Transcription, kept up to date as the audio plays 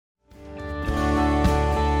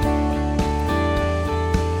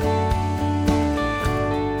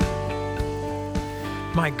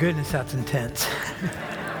My goodness, that's intense.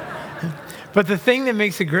 But the thing that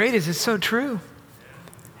makes it great is it's so true.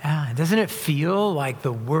 Yeah, doesn't it feel like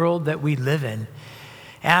the world that we live in?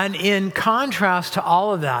 And in contrast to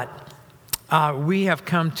all of that, we have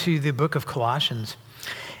come to the book of Colossians.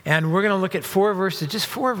 And we're going to look at just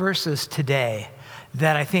four verses today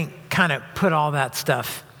that I think kind of put all that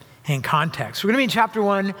stuff in context. We're going to be in chapter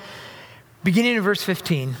 1, beginning in verse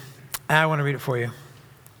 15. And I want to read it for you.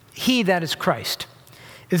 He, that is Christ,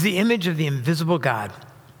 is the image of the invisible God.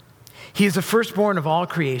 He is the firstborn of all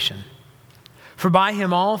creation. For by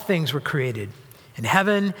him all things were created, in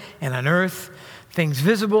heaven and on earth, things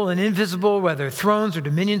visible and invisible, whether thrones or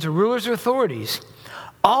dominions or rulers or authorities.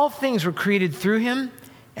 All things were created through him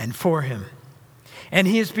and for him. And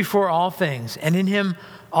he is before all things, and in him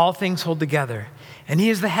all things hold together. And he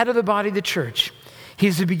is the head of the body, the church. He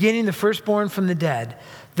is the beginning, the firstborn from the dead,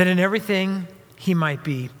 that in everything he might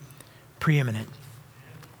be preeminent.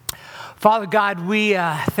 Father God, we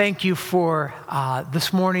thank you for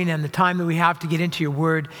this morning and the time that we have to get into your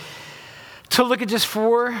word, to look at just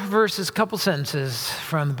 4 verses, a couple sentences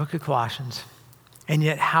from the book of Colossians, and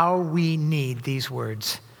yet how we need these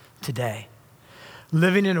words today.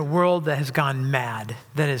 Living in a world that has gone mad,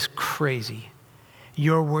 that is crazy.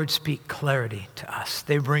 Your words speak clarity to us.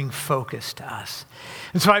 They bring focus to us.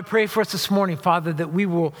 And so I pray for us this morning, Father, that we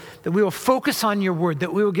will focus on your word,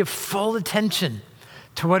 that we will give full attention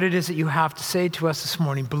to what it is that you have to say to us this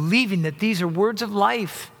morning, believing that these are words of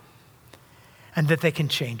life and that they can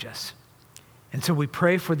change us. And so we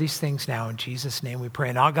pray for these things now. In Jesus' name we pray.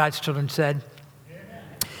 And all God's children said,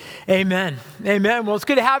 Amen. Amen. Well, it's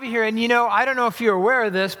good to have you here. And I don't know if you're aware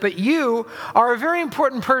of this, but you are a very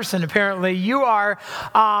important person, apparently. You are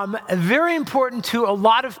very important to a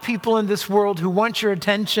lot of people in this world who want your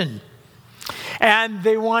attention. And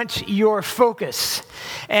they want your focus.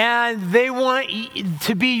 And they want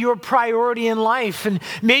to be your priority in life. And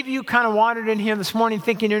maybe you kind of wandered in here this morning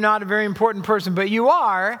thinking you're not a very important person, but you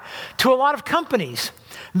are to a lot of companies.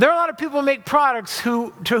 There are a lot of people who make products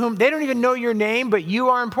to whom they don't even know your name, but you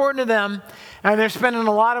are important to them, and they're spending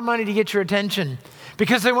a lot of money to get your attention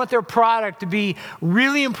because they want their product to be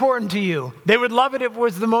really important to you. They would love it if it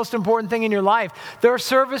was the most important thing in your life. There are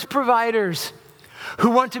service providers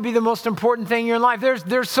who want to be the most important thing in your life.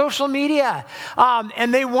 There's social media,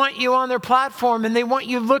 and they want you on their platform, and they want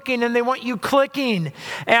you looking, and they want you clicking,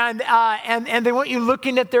 and they want you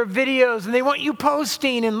looking at their videos, and they want you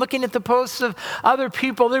posting and looking at the posts of other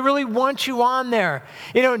people. They really want you on there.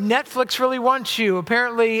 Netflix really wants you.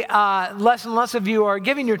 Apparently, less and less of you are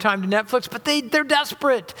giving your time to Netflix, but they're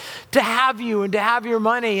desperate to have you and to have your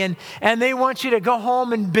money, and they want you to go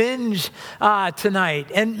home and binge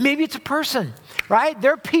tonight. And maybe it's a person. Right?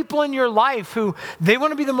 There are people in your life who they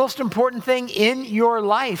want to be the most important thing in your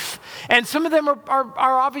life. And some of them are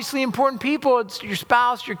obviously important people. It's your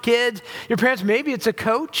spouse, your kids, your parents. Maybe it's a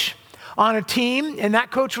coach on a team, and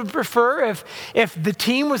that coach would prefer if the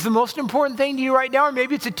team was the most important thing to you right now, or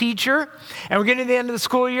maybe it's a teacher, and we're getting to the end of the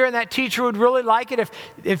school year, and that teacher would really like it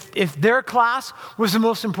if their class was the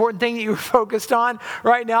most important thing that you were focused on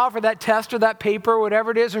right now for that test or that paper or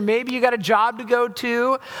whatever it is, or maybe you got a job to go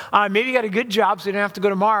to, maybe you got a good job so you don't have to go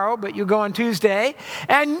tomorrow, but you go on Tuesday,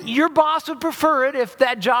 and your boss would prefer it if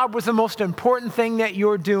that job was the most important thing that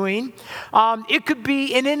you're doing. It could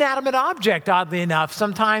be an inanimate object, oddly enough.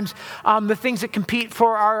 Sometimes the things that compete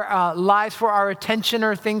for our lives, for our attention,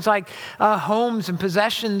 are things like homes and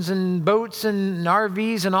possessions and boats and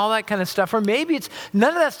RVs and all that kind of stuff. Or maybe it's none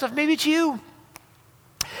of that stuff. Maybe it's you.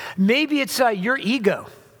 Maybe it's your ego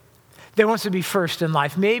that wants to be first in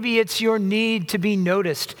life. Maybe it's your need to be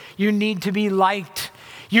noticed, your need to be liked,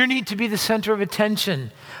 your need to be the center of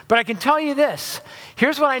attention. But I can tell you this.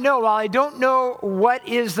 Here's what I know. While I don't know what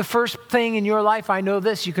is the first thing in your life, I know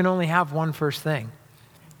this. You can only have one first thing.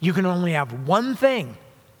 You can only have one thing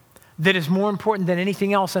that is more important than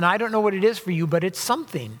anything else. And I don't know what it is for you, but it's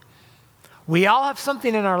something. We all have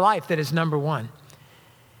something in our life that is number one.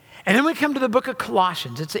 And then we come to the book of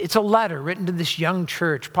Colossians. It's a letter written to this young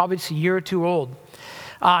church, probably just a year or two old.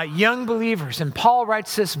 Young believers. And Paul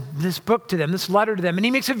writes this book to them, this letter to them. And he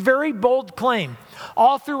makes a very bold claim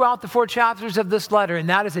all throughout the 4 chapters of this letter. And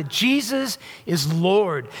that is that Jesus is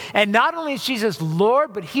Lord. And not only is Jesus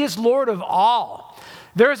Lord, but he is Lord of all.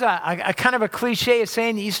 There's a kind of a cliche of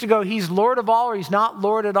saying that used to go, he's Lord of all or he's not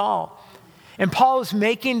Lord at all. And Paul is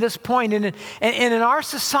making this point. And in our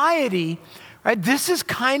society, right, this is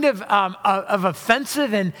kind of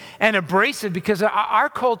offensive and abrasive because our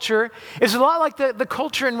culture is a lot like the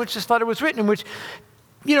culture in which this letter was written, in which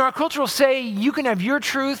our culture will say you can have your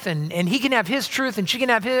truth and he can have his truth and she can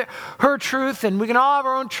have her truth and we can all have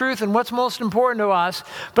our own truth and what's most important to us.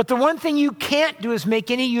 But the one thing you can't do is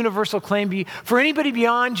make any universal claim for anybody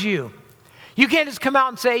beyond you. You can't just come out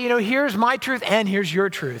and say, here's my truth and here's your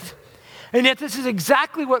truth. And yet this is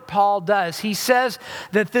exactly what Paul does. He says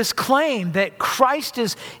that this claim that Christ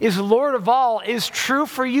is Lord of all is true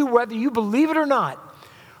for you whether you believe it or not,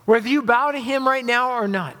 whether you bow to him right now or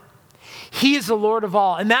not. He is the Lord of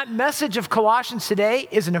all. And that message of Colossians today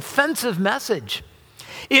is an offensive message.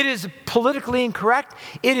 It is politically incorrect.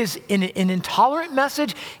 It is an intolerant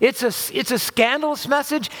message. It's a scandalous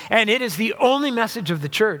message, and it is the only message of the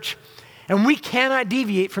church. And we cannot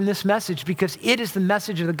deviate from this message because it is the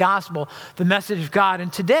message of the gospel, the message of God.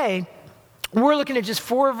 And today, we're looking at just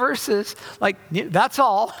 4 verses, that's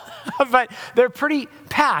all, but they're pretty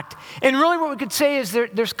packed. And really what we could say is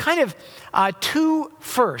there's kind of 2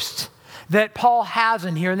 firsts that Paul has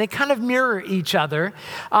in here, and they kind of mirror each other.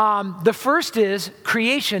 The first is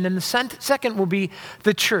creation, and the second will be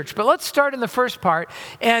the church. But let's start in the first part.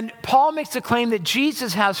 And Paul makes the claim that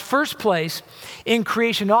Jesus has first place in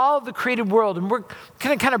creation, all of the created world. And we're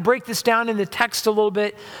going to kind of break this down in the text a little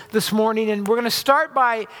bit this morning. And we're going to start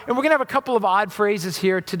and we're going to have a couple of odd phrases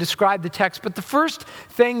here to describe the text. But the first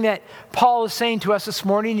thing that Paul is saying to us this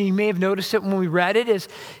morning, and you may have noticed it when we read it,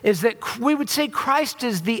 is that we would say Christ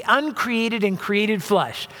is the uncreated and created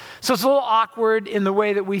flesh. So it's a little awkward in the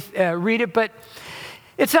way that we read it, but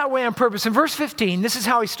it's that way on purpose. In verse 15, this is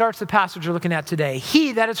how he starts the passage we're looking at today.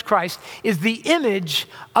 He, that is Christ, is the image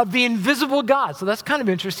of the invisible God. So that's kind of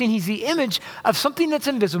interesting. He's the image of something that's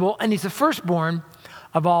invisible, and he's the firstborn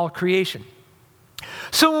of all creation.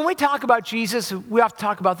 So when we talk about Jesus, we have to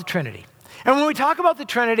talk about the Trinity. And when we talk about the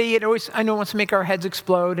Trinity, I know it wants to make our heads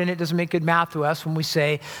explode, and it doesn't make good math to us when we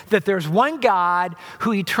say that there's one God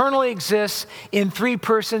who eternally exists in 3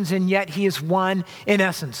 persons, and yet he is one in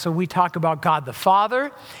essence. So we talk about God the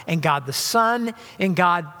Father, and God the Son, and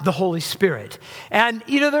God the Holy Spirit. And,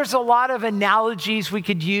 there's a lot of analogies we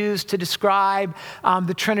could use to describe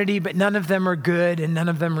the Trinity, but none of them are good, and none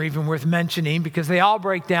of them are even worth mentioning because they all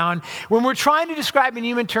break down. When we're trying to describe in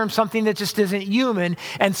human terms something that just isn't human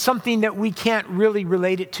and something that we can't really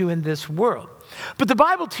relate it to in this world. But the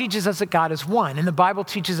Bible teaches us that God is one, and the Bible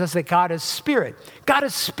teaches us that God is spirit. God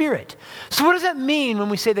is spirit. So what does that mean when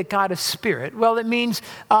we say that God is spirit? Well, it means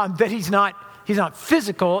that he's not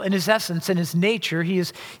physical in his essence and his nature. He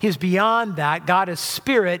is beyond that. God is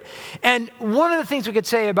spirit. And one of the things we could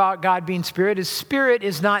say about God being spirit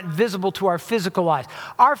is not visible to our physical eyes.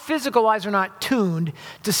 Our physical eyes are not tuned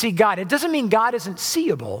to see God. It doesn't mean God isn't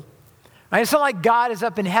seeable. It's not like God is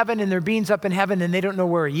up in heaven and there are beings up in heaven and they don't know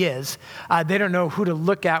where he is. They don't know who to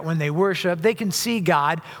look at when they worship. They can see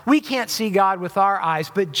God. We can't see God with our eyes.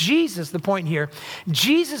 But Jesus, the point here,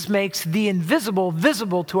 Jesus makes the invisible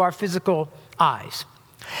visible to our physical eyes.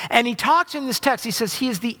 And he talks in this text, he says he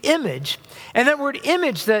is the image. And that word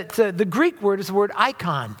image, the Greek word is the word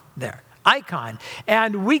icon there. Icon.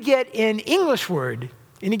 And we get an English word.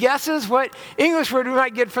 Any guesses what English word we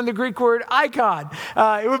might get from the Greek word icon?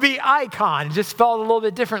 It would be icon, just spelled a little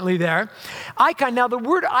bit differently there. Icon, now the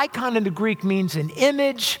word icon in the Greek means an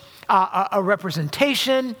image, a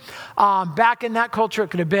representation. Back in that culture, it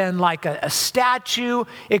could have been like a statue.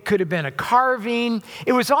 It could have been a carving.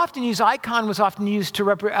 Icon was often used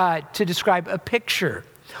to describe a picture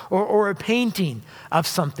or a painting of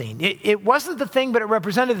something. It wasn't the thing, but it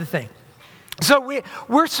represented the thing. So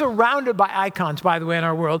we're surrounded by icons, by the way, in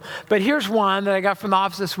our world. But here's one that I got from the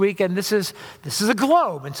office this week, and this is a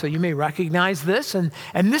globe. And so you may recognize this. And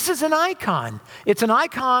this is an icon. It's an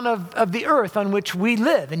icon of the earth on which we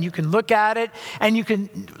live. And you can look at it, and you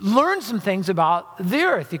can learn some things about the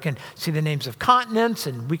earth. You can see the names of continents,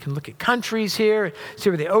 and we can look at countries here,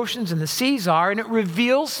 see where the oceans and the seas are, and it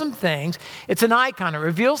reveals some things. It's an icon. It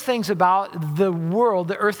reveals things about the world,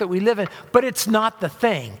 the earth that we live in, but it's not the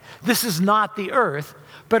thing. This is not the earth,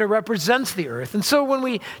 but it represents the earth. And so when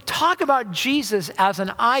we talk about Jesus as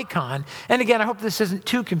an icon, and again, I hope this isn't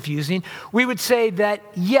too confusing, we would say that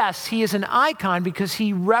yes, he is an icon because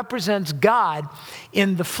he represents God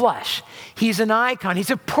in the flesh. He's an icon.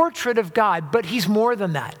 He's a portrait of God, but he's more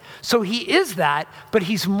than that. So he is that, but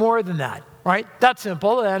he's more than that, right? That's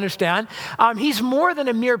simple, I understand. He's more than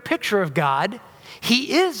a mere picture of God.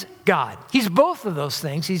 He is God. He's both of those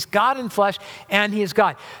things. He's God in flesh and he is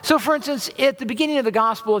God. So for instance, at the beginning of the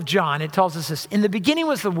Gospel of John, it tells us this: in the beginning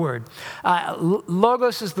was the Word.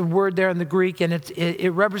 Logos is the word there in the Greek, and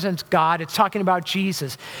it represents God. It's talking about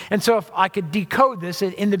Jesus. And so if I could decode this,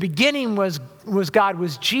 in the beginning was God,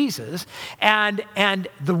 was Jesus, and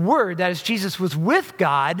the Word, that is Jesus, was with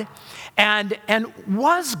God and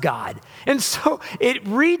was God. And so it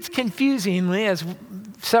reads confusingly, as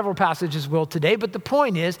several passages will today, but the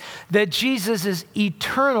point is that Jesus is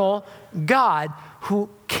eternal God who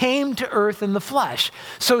came to earth in the flesh.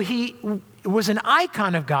 So he was an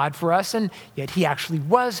icon of God for us, and yet he actually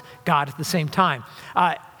was God at the same time.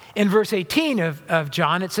 In verse 18 of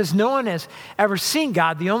John, it says, "No one has ever seen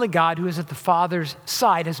God. The only God who is at the Father's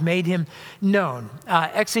side has made him known."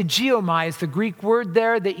 Exegeomai is the Greek word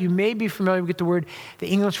there that you may be familiar with. We get the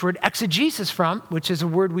English word exegesis from, which is a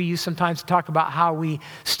word we use sometimes to talk about how we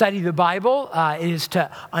study the Bible. It is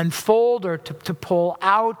to unfold or to pull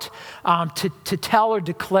out, to tell or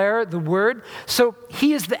declare the word. So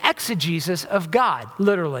he is the exegesis of God,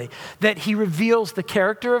 literally, that he reveals the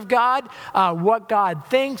character of God, what God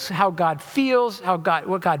thinks, how God feels,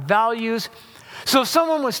 what God values. So if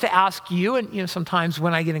someone was to ask you, and sometimes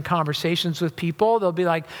when I get in conversations with people, they'll be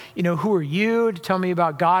like, who are you to tell me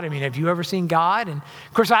about God? I mean, have you ever seen God? And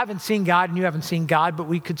of course, I haven't seen God and you haven't seen God, but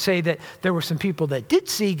we could say that there were some people that did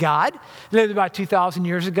see God, lived about 2,000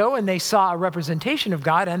 years ago, and they saw a representation of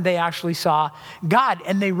God, and they actually saw God,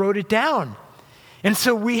 and they wrote it down. And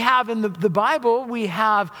so we have in the Bible, we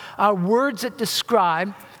have words that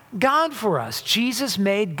describe God for us. Jesus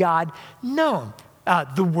made God known.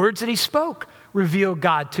 The words that he spoke reveal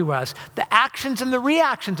God to us. The actions and the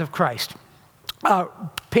reactions of Christ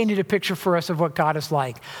painted a picture for us of what God is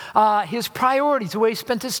like. His priorities, the way he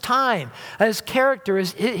spent his time, his character,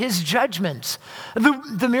 his judgments.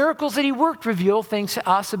 The miracles that he worked reveal things to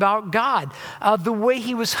us about God. The way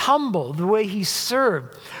he was humble, the way he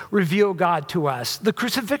served, reveal God to us. The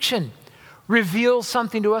crucifixion reveals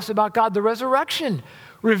something to us about God. The resurrection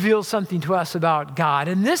reveals something to us about God.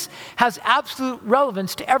 And this has absolute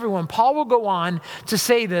relevance to everyone. Paul will go on to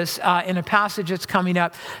say this in a passage that's coming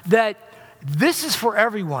up, that this is for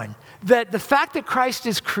everyone. That the fact that Christ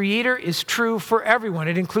is creator is true for everyone.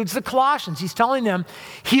 It includes the Colossians. He's telling them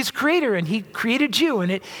he's creator and he created you.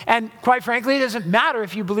 And quite frankly, it doesn't matter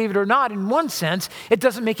if you believe it or not. In one sense, it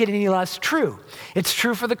doesn't make it any less true. It's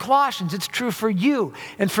true for the Colossians. It's true for you.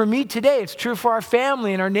 And for me today, it's true for our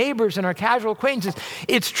family and our neighbors and our casual acquaintances.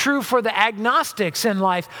 It's true for the agnostics in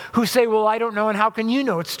life who say, well, I don't know, and how can you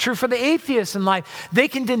know? It's true for the atheists in life. They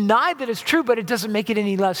can deny that it's true, but it doesn't make it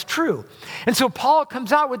any less true. And so Paul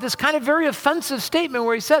comes out with this kind of very offensive statement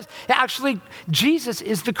where he says, actually, Jesus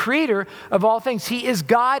is the creator of all things. He is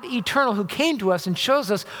God eternal who came to us and shows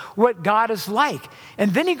us what God is like.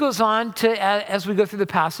 And then he goes on to, as we go through the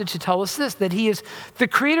passage, to tell us this, that he is the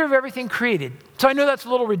creator of everything created. So I know that's a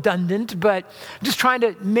little redundant, but I'm just trying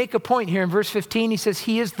to make a point here. In verse 15, he says,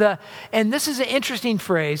 he is and this is an interesting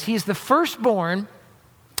phrase, he is the firstborn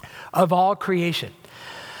of all creation.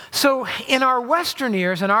 So in our Western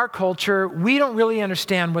ears, in our culture, we don't really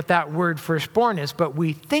understand what that word firstborn is, but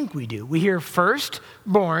we think we do. We hear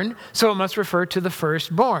firstborn, so it must refer to the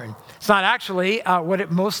firstborn. It's not actually what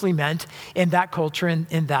it mostly meant in that culture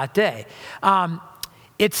in that day.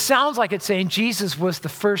 It sounds like it's saying Jesus was the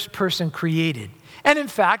first person created. And in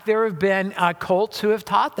fact, there have been cults who have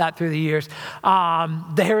taught that through the years.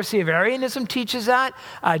 The heresy of Arianism teaches that.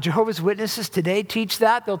 Jehovah's Witnesses today teach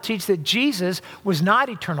that. They'll teach that Jesus was not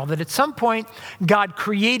eternal, that at some point God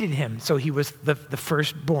created him. So he was the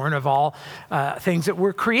firstborn of all things that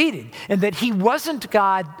were created. And that he wasn't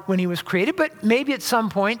God when he was created, but maybe at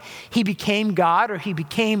some point he became God or he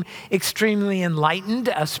became extremely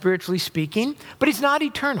enlightened, spiritually speaking, but he's not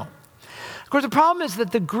eternal. Of course, the problem is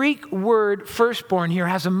that the Greek word firstborn here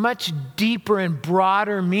has a much deeper and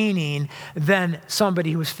broader meaning than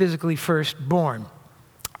somebody who was physically firstborn.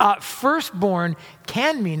 Firstborn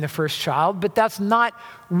can mean the first child, but that's not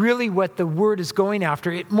really what the word is going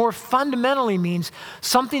after. It more fundamentally means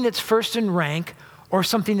something that's first in rank or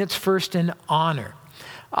something that's first in honor.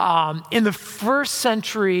 In the first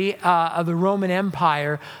century of the Roman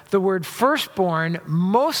Empire, the word firstborn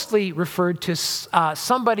mostly referred to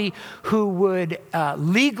somebody who would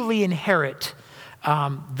legally inherit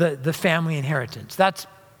the family inheritance. That's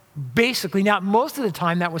basically, now most of the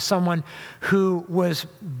time that was someone who was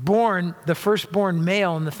born, the firstborn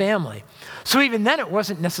male in the family. So even then it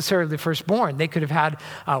wasn't necessarily the firstborn. They could have had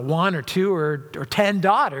 1 or 2 or 10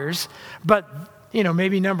 daughters, but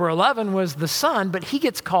maybe number 11 was the son, but he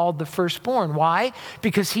gets called the firstborn. Why?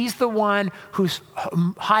 Because he's the one who's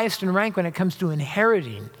highest in rank when it comes to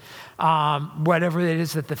inheriting whatever it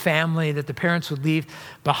is that the family, that the parents would leave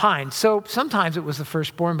behind. So sometimes it was the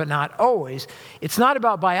firstborn, but not always. It's not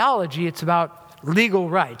about biology, it's about legal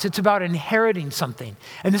rights. It's about inheriting something.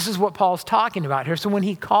 And this is what Paul's talking about here. So when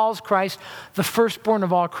he calls Christ the firstborn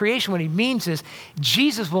of all creation, what he means is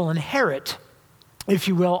Jesus will inherit, if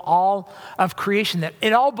you will, all of creation. That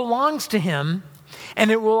it all belongs to him and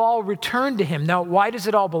it will all return to him. Now, why does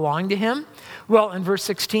it all belong to him? Well, in verse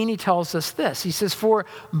 16, he tells us this. He says, for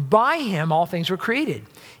by him all things were created,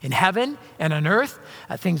 in heaven and on earth,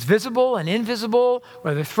 things visible and invisible,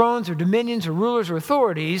 whether thrones or dominions or rulers or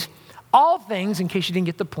authorities. All things, in case you didn't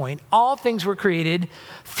get the point, all things were created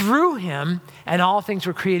through him, and all things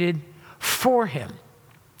were created for him.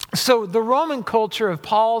 So the Roman culture of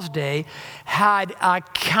Paul's day had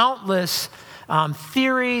countless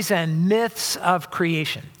theories and myths of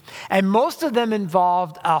creation. And most of them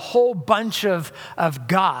involved a whole bunch of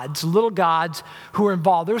gods, little gods who were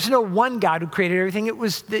involved. There was no one God who created everything.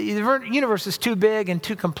 The universe is too big and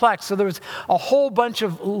too complex. So there was a whole bunch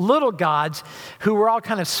of little gods who were all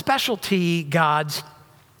kind of specialty gods,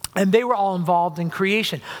 and they were all involved in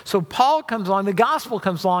creation. So Paul comes along, the gospel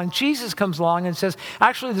comes along, Jesus comes along and says,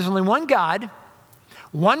 actually, there's only one God,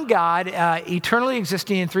 eternally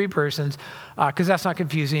existing in three persons, because that's not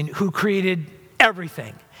confusing, who created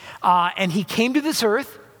everything. And he came to this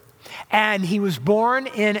earth, and he was born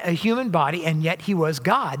in a human body, and yet he was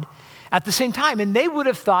God at the same time. And they would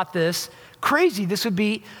have thought this crazy. This would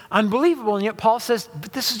be unbelievable. And yet Paul says,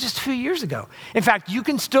 but this is just a few years ago. In fact, you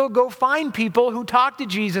can still go find people who talked to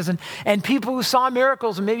Jesus and people who saw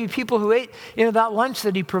miracles and maybe people who ate that lunch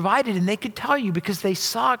that he provided, and they could tell you because they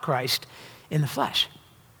saw Christ in the flesh.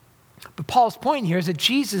 But Paul's point here is that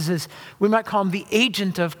Jesus is, we might call him the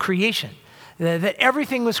agent of creation. That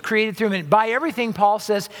everything was created through him. And by everything, Paul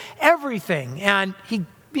says everything. And he,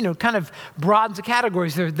 kind of broadens the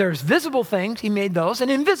categories. There's visible things, he made those,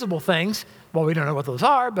 and invisible things. Well, we don't know what those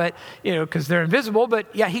are, but, because they're invisible.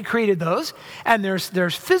 But yeah, he created those. And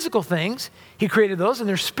there's physical things. He created those. And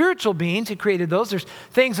there's spiritual beings. He created those. There's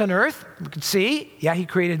things on earth we can see. Yeah, he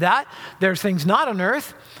created that. There's things not on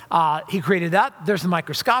earth. He created that. There's the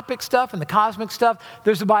microscopic stuff and the cosmic stuff.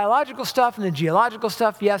 There's the biological stuff and the geological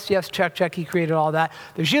stuff. Yes, check. He created all that.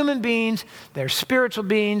 There's human beings. There's spiritual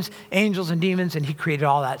beings, angels and demons, and he created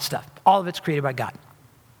all that stuff. All of it's created by God.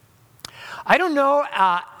 I don't know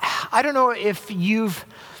if you've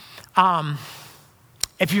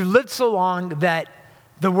lived so long that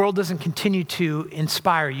the world doesn't continue to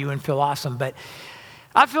inspire you and feel awesome, but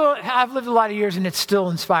I've lived a lot of years and it still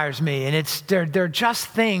inspires me. And they're just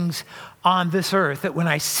things on this earth that when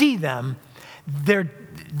I see them,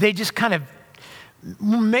 they just kind of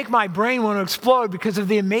make my brain want to explode because of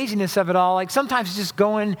the amazingness of it all. Like sometimes just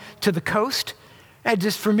going to the coast, and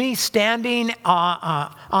just for me, standing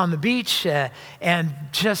on the beach and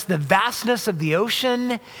just the vastness of the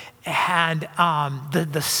ocean and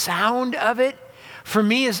the sound of it, for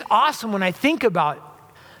me is awesome when I think about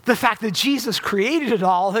the fact that Jesus created it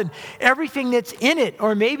all and everything that's in it.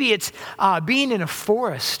 Or maybe it's being in a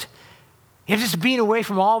forest, just being away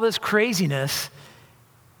from all this craziness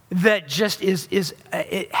that just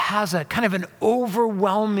it has a kind of an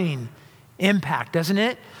overwhelming impact, doesn't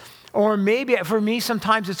it? Or maybe for me,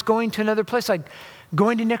 sometimes it's going to another place, like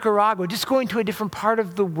going to Nicaragua, just going to a different part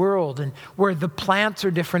of the world and where the plants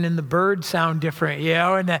are different and the birds sound different,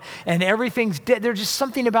 and everything's there's just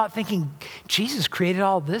something about thinking Jesus created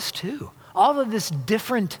all this too, all of this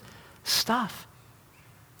different stuff.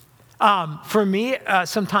 For me,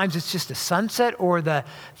 sometimes it's just a sunset or the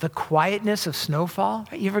quietness of snowfall.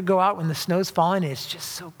 You ever go out when the snow's falling and it's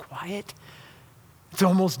just so quiet? It's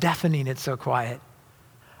almost deafening, it's so quiet.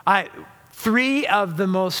 Three of the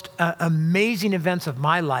most amazing events of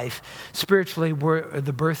my life spiritually were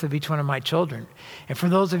the birth of each one of my children. And for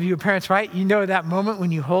those of you parents, right, you know that moment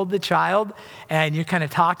when you hold the child and you're kind of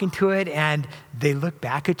talking to it and they look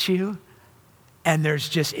back at you and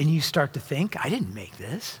and you start to think, I didn't make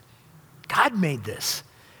this. God made this.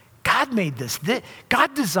 God made this.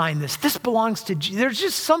 God designed this. This belongs to Jesus. There's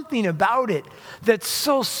just something about it that's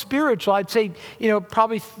so spiritual. I'd say,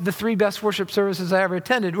 probably the three best worship services I ever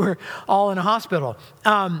attended were all in a hospital.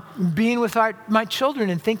 Being with my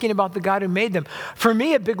children and thinking about the God who made them. For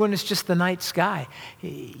me, a big one is just the night sky.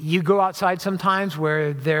 You go outside sometimes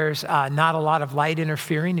where there's not a lot of light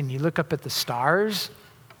interfering and you look up at the stars.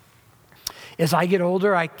 As I get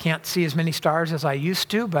older, I can't see as many stars as I used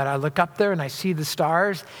to, but I look up there and I see the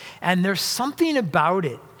stars, and there's something about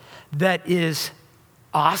it that is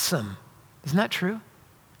awesome Isn't that true?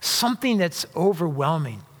 Something that's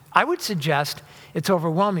overwhelming. I would suggest it's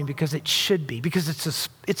overwhelming because it should be, because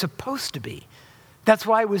it's supposed to be. That's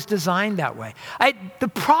why it was designed that way. The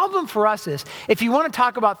problem for us is, if you want to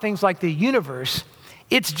talk about things like the universe,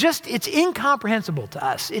 it's incomprehensible to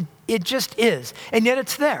us. It just is. And yet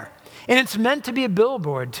it's there. And it's meant to be a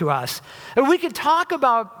billboard to us. And we could talk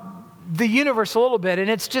about the universe a little bit, and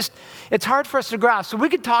it's hard for us to grasp. So we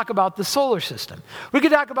could talk about the solar system. We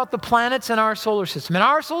could talk about the planets in our solar system. And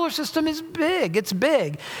our solar system is big. It's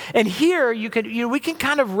big. And here we can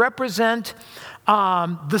kind of represent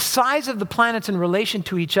the size of the planets in relation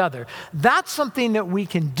to each other. That's something that we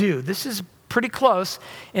can do. This is pretty close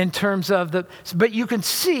in terms of but you can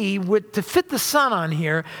see to fit the sun on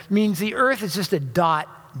here means the Earth is just a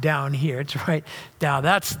dot down here. It's right down.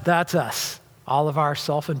 That's us. All of our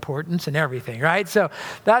self-importance and everything, right? So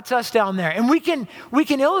that's us down there. And we can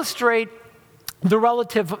illustrate the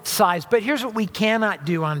relative size, but here's what we cannot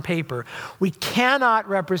do on paper. We cannot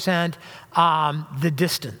represent the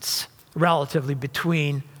distance relatively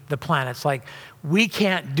between the planets. Like, we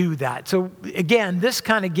can't do that. So again, this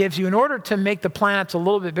kind of gives you, in order to make the planets a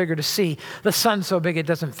little bit bigger to see, the sun's so big it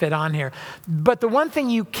doesn't fit on here. But the one thing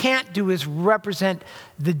you can't do is represent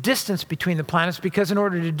the distance between the planets, because in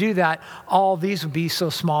order to do that, all these would be so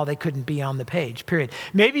small they couldn't be on the page, period.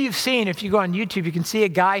 Maybe you've seen, if you go on YouTube, you can see a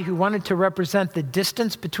guy who wanted to represent the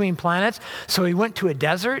distance between planets. So he went to a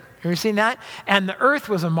desert. Have you seen that? And the Earth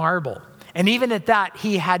was a marble. And even at that,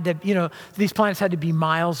 he had to, these planets had to be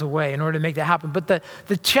miles away in order to make that happen. But the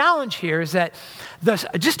challenge here is that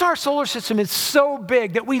just our solar system is so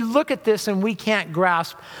big that we look at this and we can't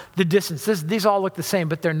grasp the distance. These all look the same,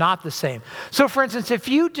 but they're not the same. So for instance, if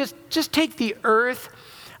you just take the Earth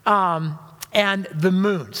and the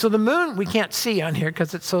moon. So the moon we can't see on here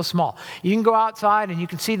because it's so small. You can go outside and you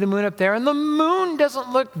can see the moon up there, and the moon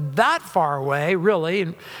doesn't look that far away, really,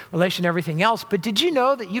 in relation to everything else. But did you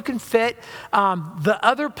know that you can fit the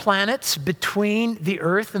other planets between the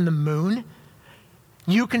Earth and the moon?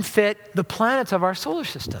 You can fit the planets of our solar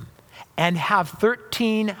system and have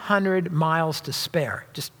 1,300 miles to spare,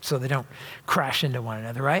 just so they don't crash into one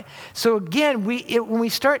another, right? So again, when we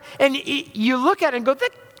start, and you look at it and go,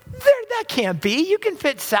 that can't be. You can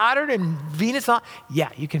fit Saturn and Venus on. Yeah,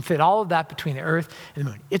 you can fit all of that between the Earth and the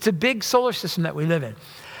moon. It's a big solar system that we live in.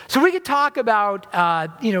 So we could talk about,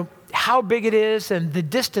 how big it is and the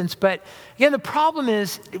distance, but again, the problem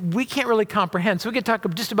is we can't really comprehend. So we could talk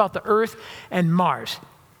just about the Earth and Mars.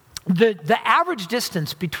 The average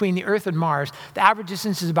distance between the Earth and Mars, the average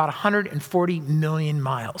distance is about 140 million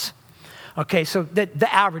miles. Okay, so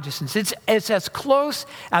the average distance, it's as close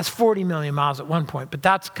as 40 million miles at one point, but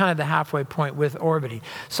that's kind of the halfway point with orbiting.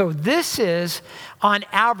 So this is, on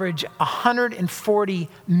average, 140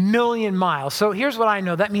 million miles. So here's what I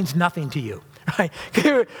know. That means nothing to you. Right?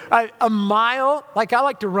 A mile, like I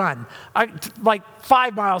like to run, like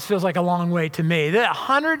 5 miles feels like a long way to me.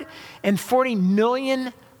 140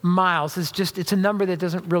 million miles is it's a number that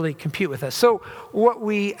doesn't really compute with us. So what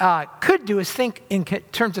we could do is think in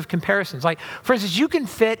terms of comparisons. Like, for instance, you can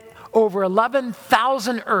fit over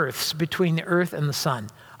 11,000 Earths between the Earth and the sun.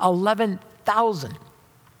 11,000.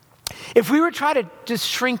 If we were trying to just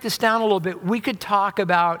shrink this down a little bit, we could talk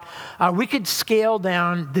about, we could scale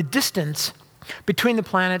down the distance between the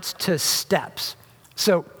planets to steps.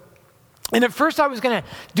 And at first I was going to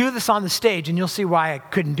do this on the stage, and you'll see why I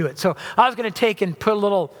couldn't do it. So I was going to take and put a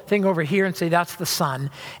little thing over here and say that's the sun.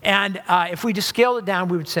 And if we just scaled it down,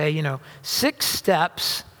 we would say, 6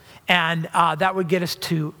 steps, and that would get us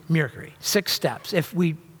to Mercury. 6 steps if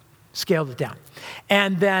we scaled it down.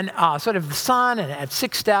 And then sort of the sun, and at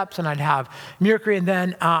 6 steps, and I'd have Mercury, and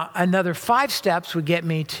then another 5 steps would get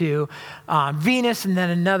me to Venus, and then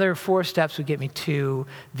another 4 steps would get me to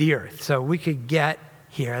the Earth. So we could get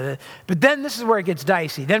here. But then this is where it gets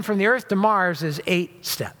dicey. Then from the Earth to Mars is 8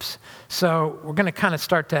 steps. So we're going to kind of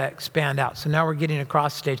start to expand out. So now we're getting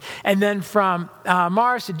across the stage. And then from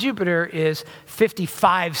Mars to Jupiter is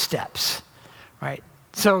 55 steps, right?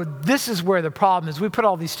 So this is where the problem is. We put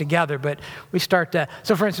all these together, but we start to,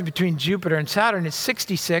 so for instance, between Jupiter and Saturn is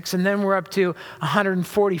 66, and then we're up to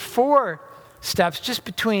 144 steps just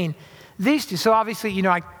between these two. So obviously,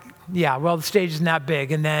 the stage isn't that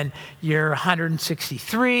big, and then you're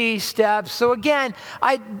 163 steps. So again,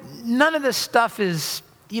 none of this stuff is,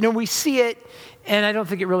 we see it, and I don't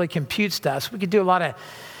think it really computes to us. We could do a lot of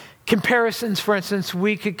comparisons. For instance,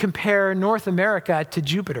 we could compare North America to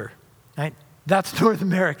Jupiter, right? That's North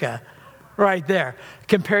America right there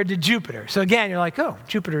compared to Jupiter. So again, you're like, oh,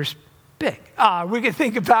 Jupiter's big. We can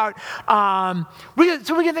think about we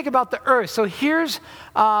can think about the Earth. So here's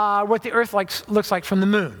what the Earth looks like from the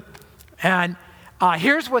moon. And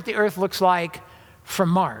here's what the Earth looks like from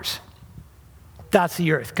Mars. That's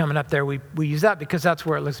the Earth coming up there. We use that because that's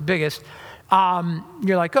where it looks biggest.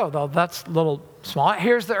 You're like, oh, well, that's a little small.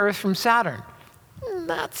 Here's the Earth from Saturn.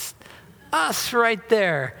 That's us right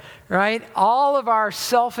there, right? All of our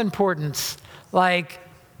self-importance, like,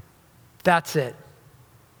 that's it.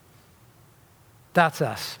 That's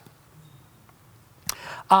us.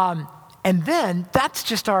 And then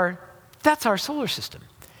that's our solar system.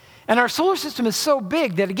 And our solar system is so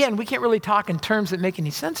big that, again, we can't really talk in terms that make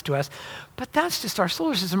any sense to us, but that's just our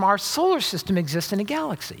solar system. Our solar system exists in a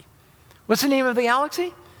galaxy. What's the name of the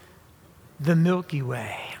galaxy? The Milky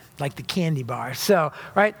Way, like the candy bar. So,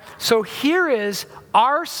 right? So here is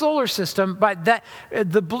our solar system, but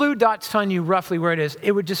the blue dot's telling you roughly where it is.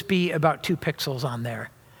 It would just be about 2 pixels on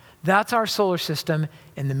there. That's our solar system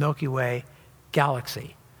in the Milky Way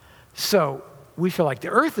galaxy. So we feel like the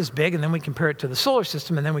Earth is big, and then we compare it to the solar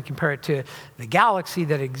system, and then we compare it to the galaxy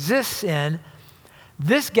that exists in.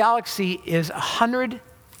 This galaxy is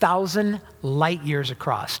 100,000 light years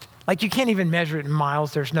across. Like, you can't even measure it in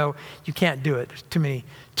miles. You can't do it. There's too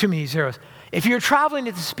many zeros. If you're traveling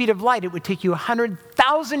at the speed of light, it would take you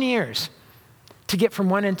 100,000 years to get from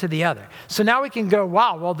one end to the other. So now we can go,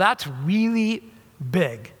 wow, well, that's really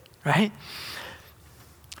big, right?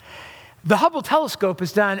 The Hubble telescope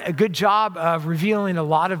has done a good job of revealing a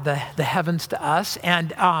lot of the heavens to us,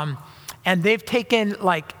 and they've taken,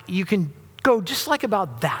 like, you can go just like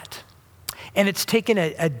about that, and it's taken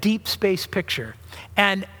a deep space picture,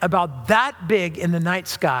 and about that big in the night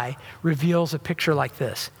sky reveals a picture like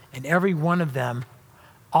this, and every one of them,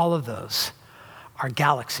 all of those, are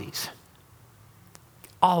galaxies.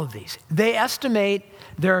 All of these. They estimate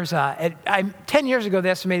 10 years ago,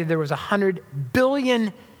 they estimated there was 100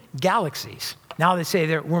 billion galaxies. Now they say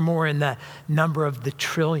that we're more in the number of the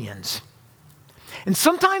trillions. And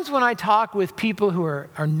sometimes when I talk with people who are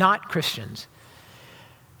not Christians,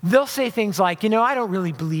 they'll say things like, I don't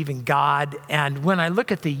really believe in God. And when I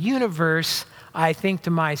look at the universe, I think to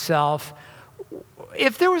myself,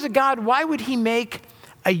 if there was a God, why would he make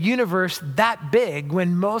a universe that big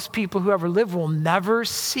when most people who ever live will never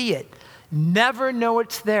see it, never know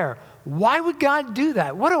it's there? Why would God do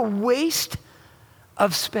that? What a waste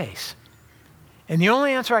of space. And the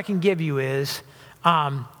only answer I can give you is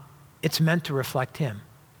it's meant to reflect him.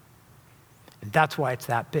 And that's why it's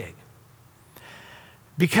that big.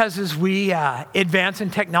 Because as we advance in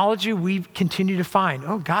technology, we continue to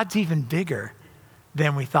find, God's even bigger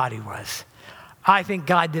than we thought he was. I think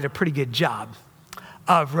God did a pretty good job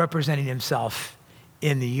of representing himself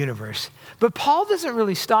in the universe. But Paul doesn't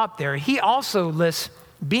really stop there. He also lists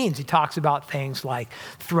beings. He talks about things like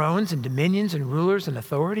thrones and dominions and rulers and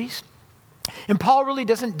authorities. And Paul really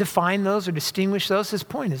doesn't define those or distinguish those. His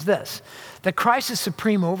point is this, that Christ is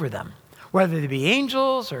supreme over them, whether they be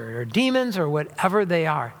angels or demons or whatever they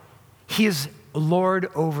are. He is Lord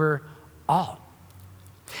over all.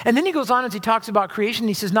 And then he goes on as he talks about creation.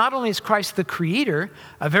 He says, not only is Christ the creator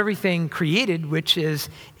of everything created, which is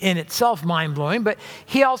in itself mind-blowing, but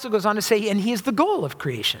he also goes on to say, and he is the goal of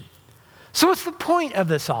creation. So what's the point of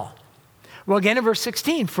this all? Well, again, in verse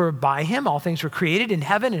 16, for by him all things were created in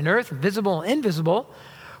heaven and earth, visible and invisible,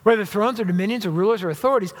 whether thrones or dominions or rulers or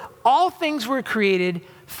authorities, all things were created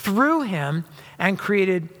through him and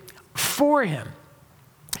created for him.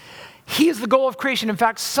 He is the goal of creation. In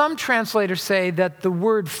fact, some translators say that the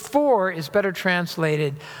word for is better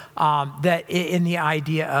translated that in the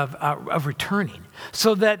idea of returning,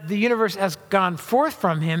 so that the universe has gone forth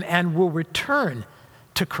from him and will return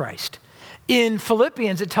to Christ. In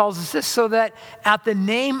Philippians, it tells us this, so that at the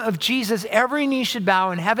name of Jesus, every knee should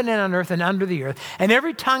bow in heaven and on earth and under the earth, and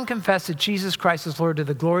every tongue confess that Jesus Christ is Lord to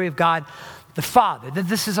the glory of God the Father, that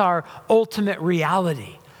this is our ultimate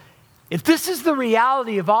reality. If this is the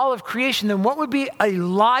reality of all of creation, then what would be a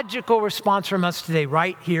logical response from us today,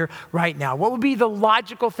 right here, right now? What would be the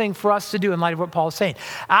logical thing for us to do in light of what Paul is saying?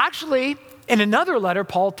 Actually, in another letter,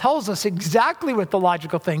 Paul tells us exactly what the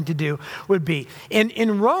logical thing to do would be.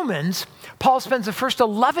 In Romans, Paul spends the first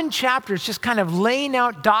 11 chapters just kind of laying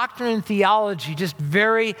out doctrine and theology, just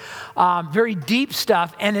very deep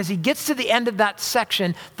stuff. And as he gets to the end of that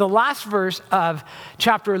section, the last verse of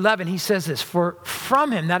chapter 11, he says this, for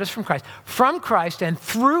from him, that is from Christ and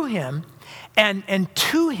through him and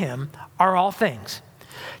to him are all things.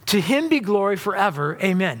 To him be glory forever,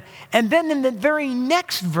 amen. And then in the very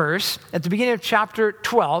next verse, at the beginning of chapter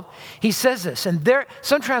 12, he says this, and there,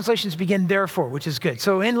 some translations begin therefore, which is good.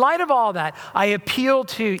 So in light of all that, I appeal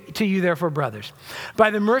to you therefore, brothers, by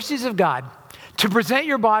the mercies of God, to present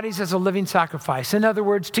your bodies as a living sacrifice. In other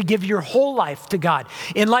words, to give your whole life to God.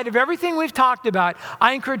 In light of everything we've talked about,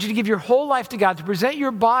 I encourage you to give your whole life to God, to present your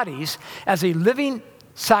bodies as a living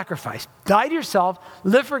sacrifice. Die to yourself,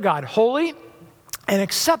 live for God, holy and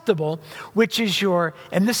acceptable, which is your,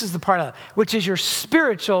 and this is the part of it, which is your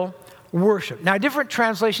spiritual worship. Now, different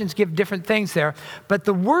translations give different things there, but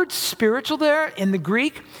the word spiritual there in the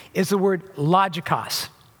Greek is the word logikos.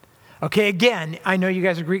 Okay, again, I know you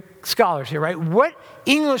guys are Greek scholars here, right? What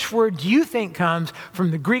English word do you think comes from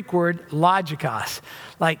the Greek word logikos?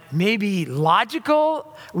 Like maybe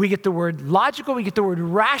logical, we get the word logical, we get the word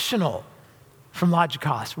rational from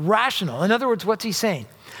logikos, rational. In other words, what's he saying?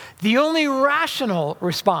 The only rational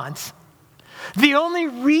response, the only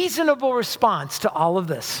reasonable response to all of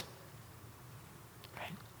this, right,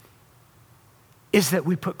 is that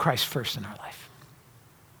we put Christ first in our life.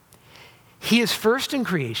 He is first in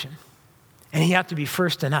creation, and he had to be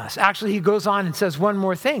first in us. Actually, he goes on and says one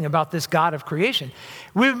more thing about this God of creation.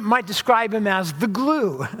 We might describe him as the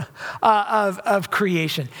glue of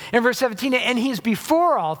creation. In verse 17, and he's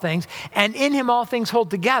before all things, and in him all things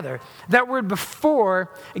hold together. That word before,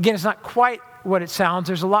 again, is not quite what it sounds.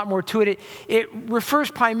 There's a lot more to it. It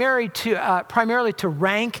refers primarily to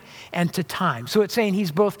rank and to time. So it's saying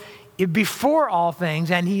he's both before all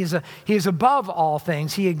things, and he is above all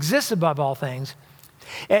things. He exists above all things.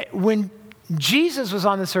 When Jesus was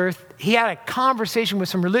on this earth, he had a conversation with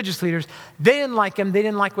some religious leaders. They didn't like him. They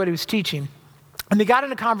didn't like what he was teaching. And they got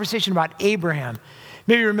in a conversation about Abraham.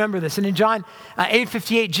 Maybe you remember this. And in John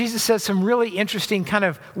 8:58, Jesus says some really interesting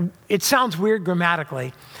it sounds weird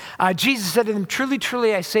grammatically. Jesus said to them, truly,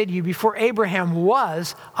 truly, I say to you, before Abraham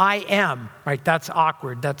was, I am. Right? That's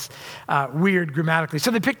awkward. That's weird grammatically.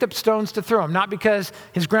 So they picked up stones to throw him, not because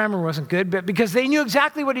his grammar wasn't good, but because they knew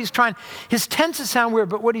exactly what he's trying. His tenses sound weird,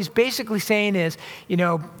 but what he's basically saying is,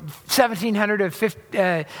 1,700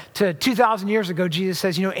 to 2,000 years ago, Jesus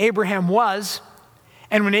says, Abraham was,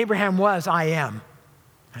 and when Abraham was, I am.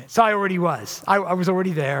 Right? So I already was. I was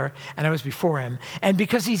already there, and I was before him. And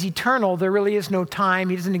because he's eternal, there really is no time.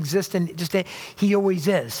 He doesn't exist, and he always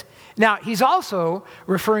is. Now, he's also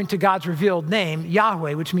referring to God's revealed name,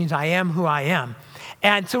 Yahweh, which means I am who I am.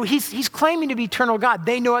 And so he's claiming to be eternal God.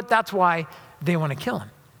 They know it. That's why they want to kill him.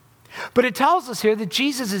 But it tells us here that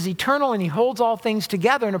Jesus is eternal, and he holds all things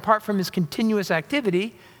together, and apart from his continuous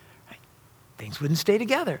activity, right, things wouldn't stay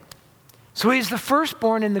together. So he's the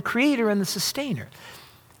firstborn and the creator and the sustainer.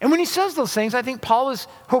 And when he says those things, I think Paul is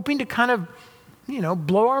hoping to kind of,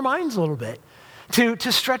 blow our minds a little bit,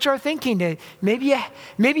 to stretch our thinking. To maybe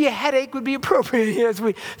a headache would be appropriate as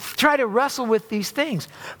we try to wrestle with these things.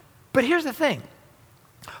 But here's the thing.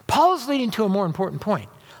 Paul is leading to a more important point.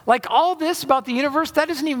 Like all this about the universe, that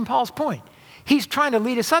isn't even Paul's point. He's trying to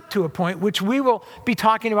lead us up to a point which we will be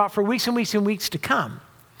talking about for weeks and weeks and weeks to come.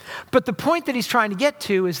 But the point that he's trying to get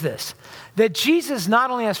to is this, that Jesus not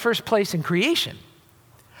only has first place in creation,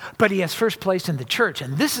 but he has first place in the church.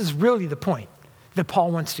 And this is really the point that Paul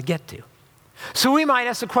wants to get to. So we might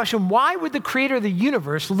ask the question, why would the creator of the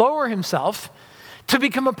universe lower himself to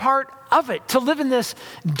become a part of it, to live in this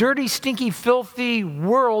dirty, stinky, filthy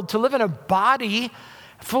world, to live in a body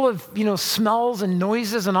full of, smells and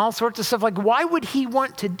noises and all sorts of stuff? Like, why would he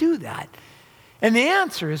want to do that? And the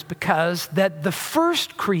answer is because that the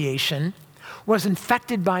first creation was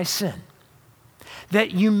infected by sin.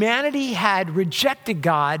 That humanity had rejected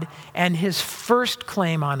God and his first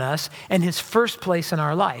claim on us and his first place in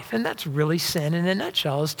our life. And that's really sin in a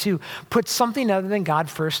nutshell, is to put something other than God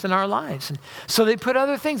first in our lives. And so they put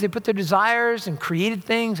other things. They put their desires and created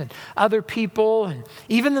things and other people and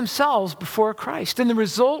even themselves before Christ. And the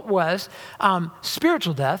result was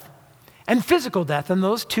spiritual death and physical death. And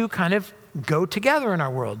those two kind of go together in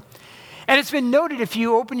our world. And it's been noted, if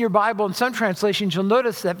you open your Bible in some translations, you'll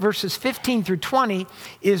notice that verses 15 through 20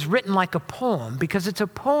 is written like a poem, because it's a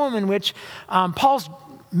poem in which Paul's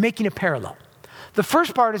making a parallel. The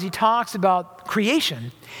first part is he talks about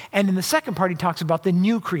creation, and in the second part he talks about the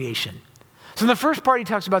new creation. So in the first part he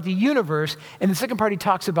talks about the universe, and in the second part he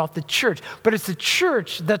talks about the church. But it's the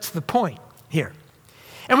church that's the point here.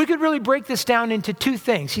 And we could really break this down into two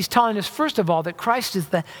things. He's telling us, first of all, that Christ is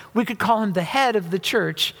we could call him the head of the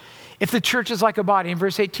church, if the church is like a body, in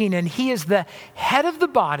verse 18, and he is the head of the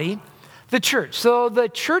body, the church. So the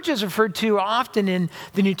church is referred to often in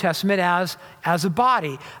the New Testament as a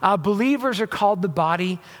body. Believers are called the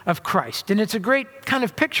body of Christ. And it's a great kind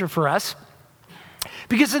of picture for us,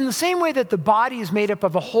 because in the same way that the body is made up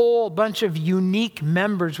of a whole bunch of unique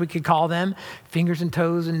members, we could call them, fingers and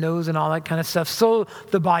toes and nose and all that kind of stuff, so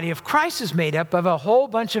the body of Christ is made up of a whole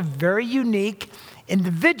bunch of very unique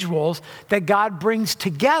individuals that God brings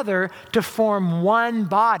together to form one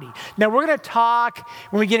body. Now, we're going to talk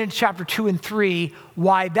when we get into chapter 2 and 3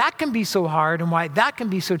 why that can be so hard and why that can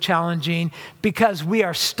be so challenging, because we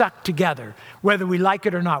are stuck together, whether we like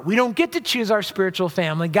it or not. We don't get to choose our spiritual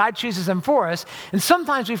family. God chooses them for us. And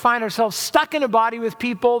sometimes we find ourselves stuck in a body with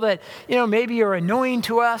people that, maybe are annoying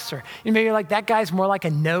to us, or maybe you're like, that guy's more like a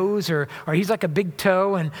nose, or he's like a big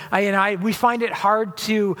toe. And we find it hard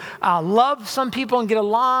to love some people and get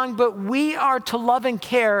along, but we are to love and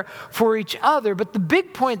care for each other. But the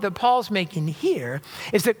big point that Paul's making here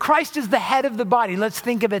is that Christ is the head of the body. Let's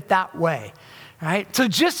think of it that way. Right? So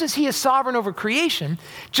just as he is sovereign over creation,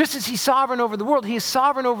 just as he's sovereign over the world, he is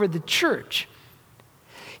sovereign over the church.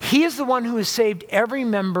 He is the one who has saved every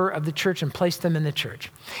member of the church and placed them in the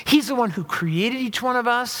church. He's the one who created each one of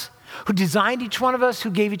us, who designed each one of us, who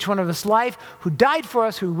gave each one of us life, who died for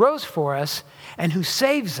us, who rose for us, and who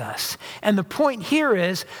saves us. And the point here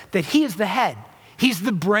is that he is the head. He's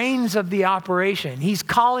the brains of the operation. He's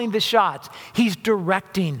calling the shots. He's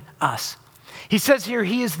directing us. He says here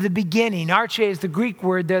he is the beginning. Arche is the Greek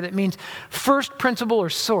word there that means first principle or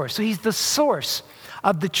source. So he's the source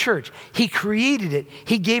of the church. He created it.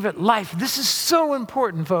 He gave it life. This is so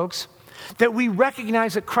important, folks, that we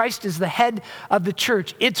recognize that Christ is the head of the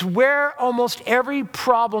church. It's where almost every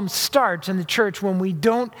problem starts in the church when we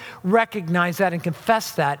don't recognize that and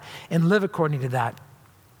confess that and live according to that.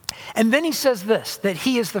 And then he says this, that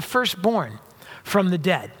he is the firstborn from the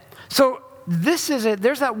dead. So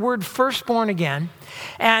there's that word firstborn again.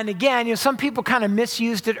 And again, some people kind of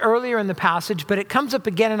misused it earlier in the passage, but it comes up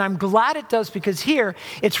again, and I'm glad it does, because here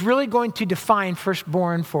it's really going to define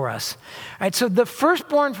firstborn for us. All right, so the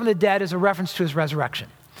firstborn from the dead is a reference to his resurrection.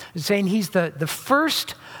 It's saying he's the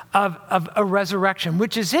first of a resurrection,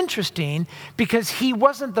 which is interesting because he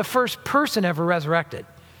wasn't the first person ever resurrected.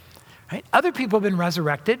 Right? Other people have been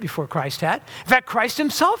resurrected before Christ had. In fact, Christ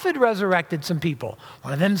himself had resurrected some people.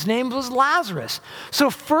 One of them's name was Lazarus. So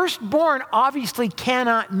firstborn obviously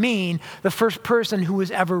cannot mean the first person who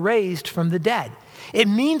was ever raised from the dead. It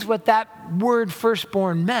means what that word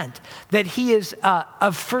firstborn meant, that he is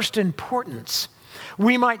of first importance.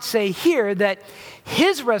 We might say here that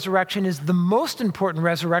his resurrection is the most important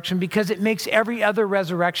resurrection because it makes every other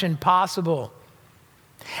resurrection possible.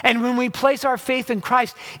 And when we place our faith in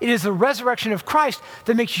Christ, it is the resurrection of Christ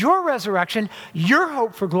that makes your resurrection, your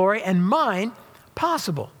hope for glory, and mine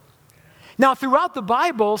possible. Now, throughout the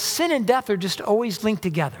Bible, sin and death are just always linked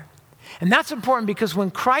together. And that's important because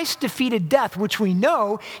when Christ defeated death, which we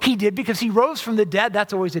know he did because he rose from the dead,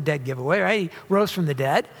 that's always a dead giveaway, right? He rose from the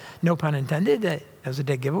dead, no pun intended, that was a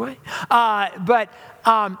dead giveaway. But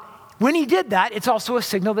when he did that, it's also a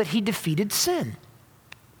signal that he defeated sin.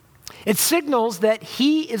 It signals that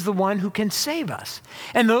he is the one who can save us.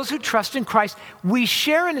 And those who trust in Christ, we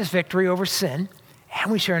share in his victory over sin,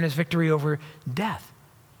 and we share in his victory over death.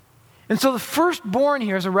 And so the firstborn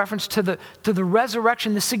here is a reference to the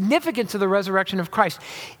resurrection, the significance of the resurrection of Christ.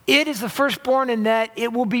 It is the firstborn in that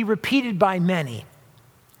it will be repeated by many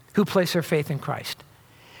who place their faith in Christ.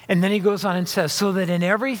 And then he goes on and says, so that in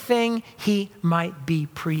everything he might be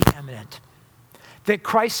preeminent. That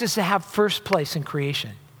Christ is to have first place in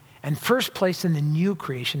creation. And first place in the new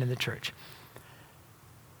creation in the church.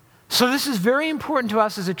 So this is very important to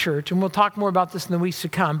us as a church, and we'll talk more about this in the weeks to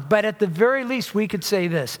come, but at the very least, we could say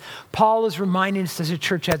this. Paul is reminding us as a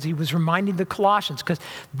church, as he was reminding the Colossians, because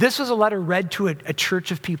this was a letter read to a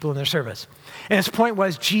church of people in their service. And his point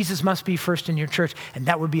was, Jesus must be first in your church, and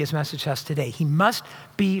that would be his message to us today. He must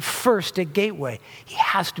be first at Gateway. He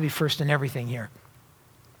has to be first in everything here.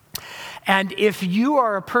 And if you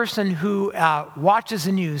are a person who watches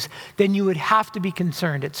the news, then you would have to be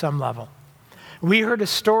concerned at some level. We heard a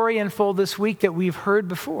story unfold this week that we've heard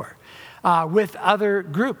before with other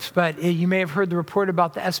groups, but you may have heard the report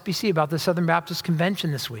about the SBC, about the Southern Baptist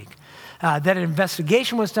Convention this week. That an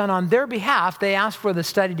investigation was done on their behalf. They asked for the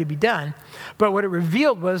study to be done, but what it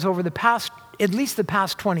revealed was over at least the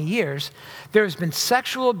past 20 years, there has been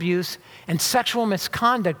sexual abuse and sexual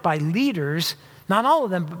misconduct by leaders, not all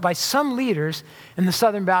of them, but by some leaders in the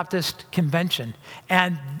Southern Baptist Convention.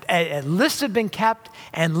 And lists have been kept,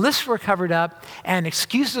 and lists were covered up, and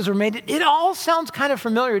excuses were made. It all sounds kind of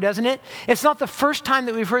familiar, doesn't it? It's not the first time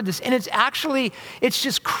that we've heard this, and it's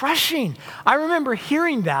just crushing. I remember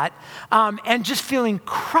hearing that and just feeling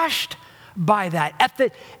crushed by that,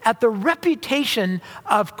 at the reputation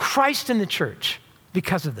of Christ in the church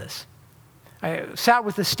because of this. I sat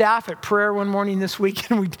with the staff at prayer one morning this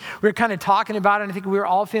week, and we were kind of talking about it, and I think we were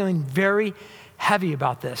all feeling very heavy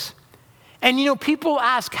about this. And people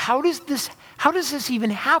ask, how does How does this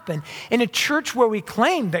even happen in a church where we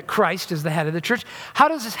claim that Christ is the head of the church? How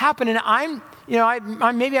does this happen? And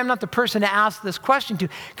maybe I'm not the person to ask this question to,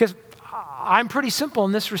 because I'm pretty simple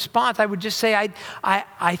in this response. I would just say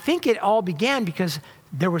I think it all began because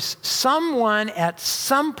there was someone at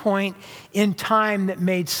some point in time that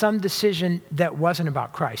made some decision that wasn't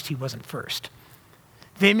about Christ. He wasn't first.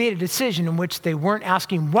 They made a decision in which they weren't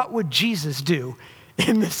asking, what would Jesus do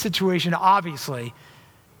in this situation? Obviously,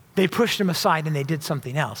 they pushed him aside and they did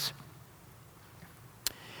something else.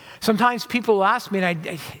 Sometimes people will ask me, and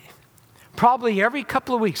I probably every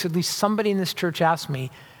couple of weeks, at least somebody in this church asks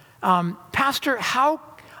me, Pastor,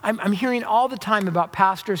 I'm hearing all the time about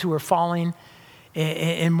pastors who are falling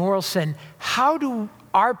in moral sin. How do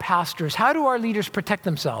our leaders protect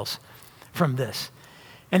themselves from this?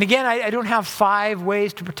 And again, I don't have 5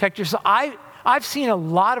 ways to protect yourself. I've seen a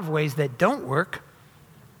lot of ways that don't work.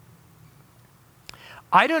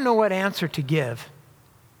 I don't know what answer to give.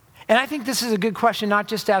 And I think this is a good question, not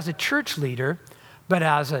just as a church leader, but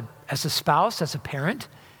as a spouse, as a parent,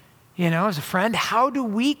 as a friend. How do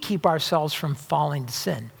we keep ourselves from falling to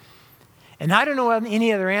sin? And I don't know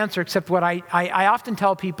any other answer except what I often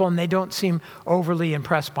tell people, and they don't seem overly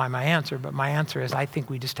impressed by my answer, but my answer is I think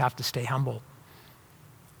we just have to stay humble.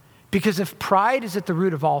 Because if pride is at the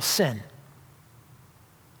root of all sin,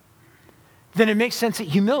 then it makes sense that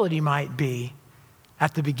humility might be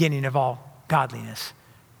at the beginning of all godliness.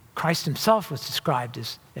 Christ himself was described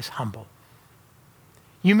as humble.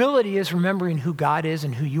 Humility is remembering who God is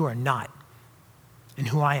and who you are not, and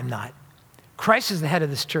who I am not. Christ is the head of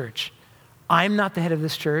this church. I'm not the head of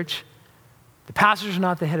this church. The pastors are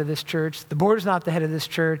not the head of this church. The board is not the head of this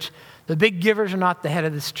church. The big givers are not the head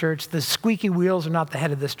of this church. The squeaky wheels are not the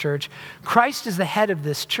head of this church. Christ is the head of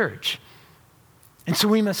this church. And so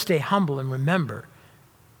we must stay humble and remember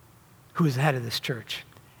who is the head of this church.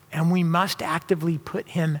 And we must actively put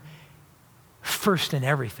him first in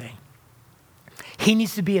everything. He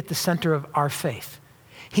needs to be at the center of our faith.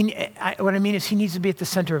 What I mean is he needs to be at the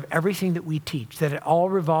center of everything that we teach, that it all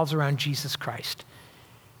revolves around Jesus Christ.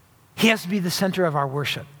 He has to be the center of our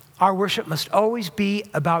worship. Our worship must always be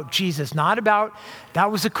about Jesus, not about,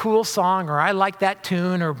 that was a cool song, or I like that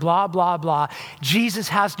tune, or blah, blah, blah. Jesus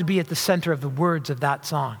has to be at the center of the words of that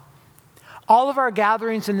song. All of our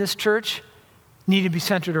gatherings in this church need to be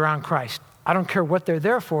centered around Christ. I don't care what they're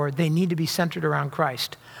there for, they need to be centered around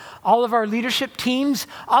Christ. All of our leadership teams,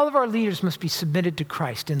 all of our leaders must be submitted to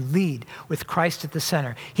Christ and lead with Christ at the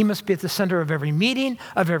center. He must be at the center of every meeting,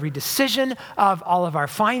 of every decision, of all of our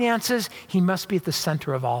finances. He must be at the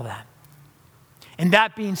center of all that. And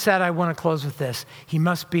that being said, I want to close with this. He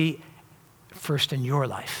must be first in your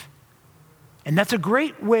life. And that's a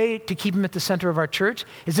great way to keep him at the center of our church,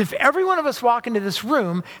 is if every one of us walk into this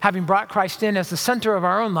room having brought Christ in as the center of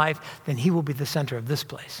our own life, then he will be the center of this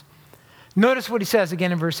place. Notice what he says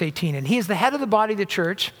again in verse 18. And he is the head of the body of the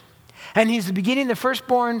church, and he's the beginning, the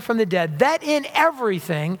firstborn from the dead, that in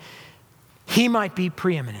everything he might be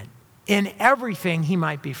preeminent. In everything he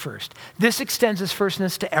might be first. This extends his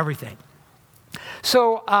firstness to everything.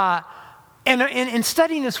 So, in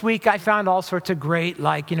studying this week, I found all sorts of great,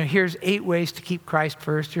 here's 8 ways to keep Christ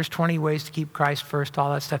first. Here's 20 ways to keep Christ first,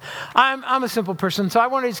 all that stuff. I'm a simple person, so I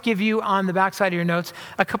want to just give you on the backside of your notes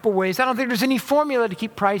a couple ways. I don't think there's any formula to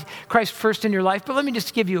keep Christ first in your life, but let me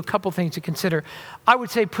just give you a couple things to consider. I would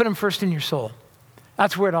say put him first in your soul.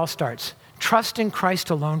 That's where it all starts. Trust in Christ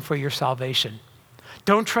alone for your salvation.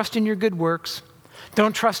 Don't trust in your good works.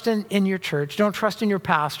 Don't trust in your church. Don't trust in your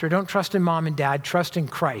pastor. Don't trust in mom and dad. Trust in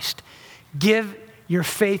Christ. Give your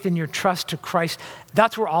faith and your trust to Christ.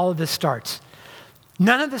 That's where all of this starts.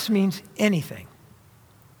 None of this means anything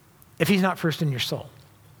if he's not first in your soul.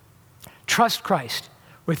 Trust Christ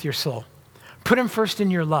with your soul. Put him first in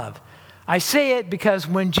your love. I say it because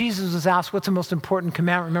when Jesus was asked what's the most important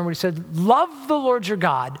commandment, remember what he said? Love the Lord your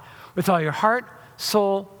God with all your heart,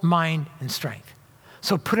 soul, mind, and strength.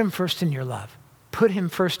 So put him first in your love. Put him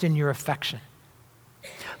first in your affection.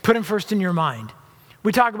 Put him first in your mind.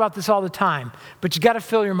 We talk about this all the time, but you got to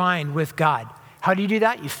fill your mind with God. How do you do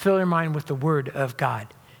that? You fill your mind with the Word of God.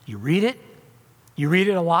 You read it. You read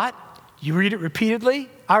it a lot. You read it repeatedly.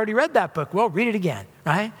 I already read that book. Well, read it again,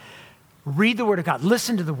 right? Read the Word of God.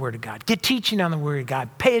 Listen to the Word of God. Get teaching on the Word of God.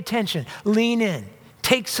 Pay attention. Lean in.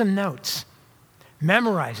 Take some notes.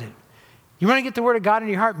 Memorize it. You want to get the Word of God in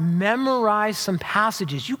your heart? Memorize some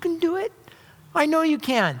passages. You can do it. I know you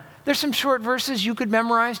can. There's some short verses you could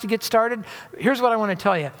memorize to get started. Here's what I want to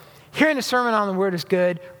tell you. Hearing a sermon on the Word is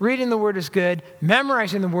good. Reading the Word is good.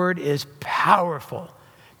 Memorizing the Word is powerful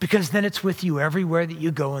because then it's with you everywhere that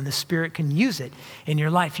you go and the Spirit can use it in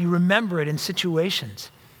your life. You remember it in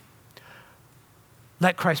situations.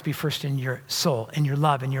 Let Christ be first in your soul, in your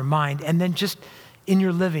love, in your mind, and then just in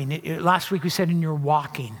your living. Last week we said in your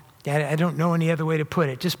walking. I don't know any other way to put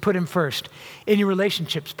it. Just put him first. In your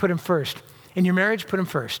relationships, put him first. In your marriage, put him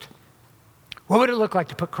first. What would it look like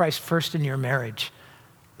to put Christ first in your marriage?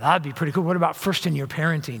 That'd be pretty cool. What about first in your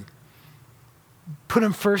parenting? Put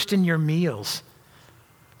him first in your meals.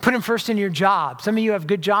 Put him first in your job. Some of you have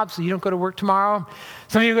good jobs, so you don't go to work tomorrow.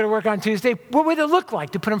 Some of you go to work on Tuesday. What would it look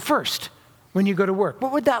like to put him first when you go to work?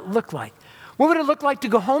 What would that look like? What would it look like to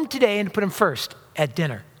go home today and to put him first at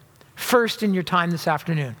dinner? First in your time this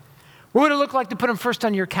afternoon. What would it look like to put him first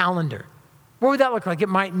on your calendar? What would that look like? It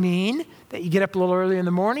might mean that you get up a little early in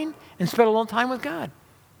the morning and spend a little time with God.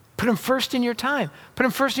 Put him first in your time. Put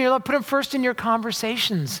him first in your love. Put him first in your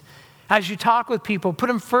conversations. As you talk with people, put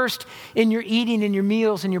him first in your eating, in your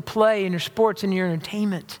meals, in your play, in your sports, in your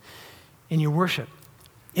entertainment, in your worship.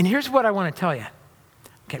 And here's what I want to tell you.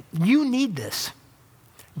 Okay, you need this.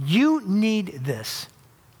 You need this.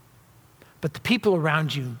 But the people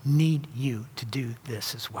around you need you to do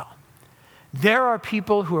this as well. There are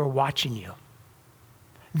people who are watching you.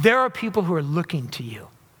 There are people who are looking to you.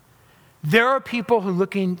 There are people who are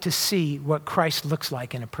looking to see what Christ looks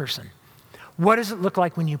like in a person. What does it look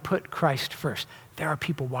like when you put Christ first? There are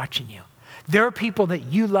people watching you. There are people that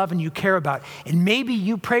you love and you care about. And maybe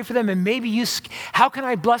you pray for them and maybe how can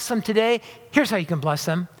I bless them today? Here's how you can bless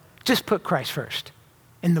them. Just put Christ first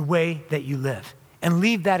in the way that you live and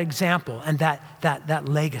leave that example and that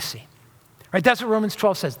legacy. Right? That's what Romans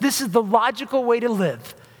 12 says. This is the logical way to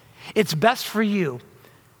live. It's best for you,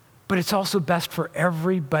 but it's also best for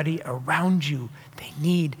everybody around you. They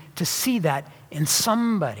need to see that in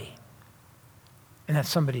somebody. And that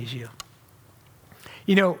somebody is you.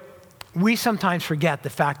 You know, we sometimes forget the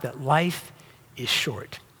fact that life is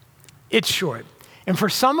short. It's short. And for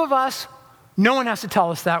some of us, no one has to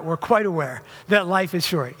tell us that. We're quite aware that life is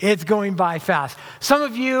short. It's going by fast. Some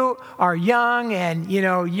of you are young and,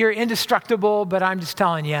 you're indestructible, but I'm just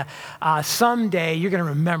telling you, someday you're going to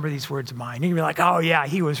remember these words of mine. You're going to be like, oh yeah,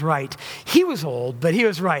 he was right. He was old, but he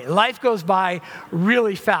was right. Life goes by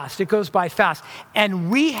really fast. It goes by fast.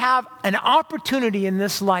 And we have an opportunity in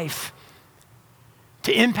this life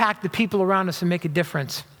to impact the people around us and make a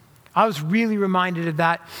difference. I was really reminded of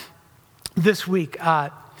that this week.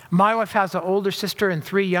 My wife has an older sister and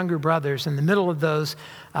 3 younger brothers. In the middle of those,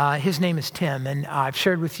 his name is Tim. And I've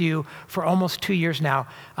shared with you for almost 2 years now,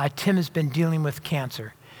 Tim has been dealing with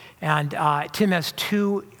cancer. And Tim has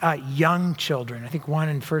 2 young children, I think one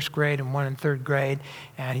in 1st grade and one in 3rd grade.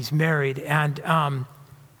 And he's married. And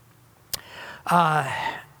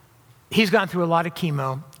he's gone through a lot of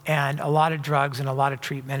chemo and a lot of drugs and a lot of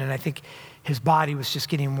treatment. And I think his body was just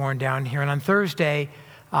getting worn down here. And on Thursday,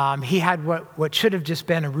 he had what should have just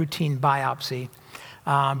been a routine biopsy,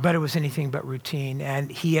 but it was anything but routine. And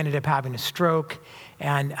he ended up having a stroke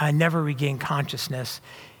and never regained consciousness.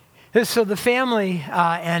 So the family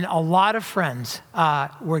and a lot of friends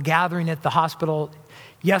were gathering at the hospital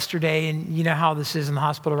yesterday. And you know how this is in the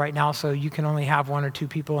hospital right now, so you can only have 1 or 2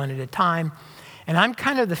 people in at a time. And I'm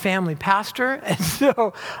kind of the family pastor. And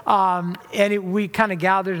so we kind of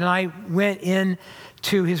gathered, and I went in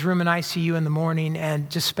to his room in ICU in the morning and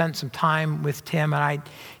just spent some time with Tim. And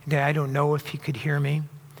I don't know if he could hear me.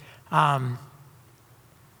 But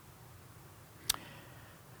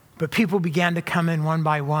people began to come in one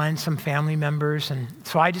by one, some family members. And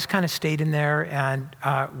so I just kind of stayed in there and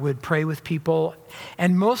would pray with people.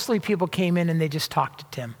 And mostly people came in and they just talked to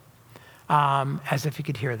Tim as if he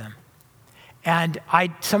could hear them. And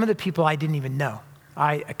some of the people I didn't even know.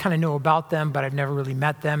 I kind of know about them, but I've never really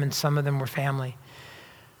met them. And some of them were family.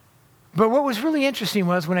 But what was really interesting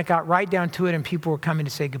was when it got right down to it and people were coming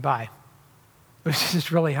to say goodbye. It was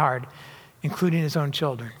just really hard, including his own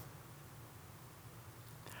children.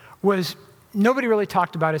 Nobody really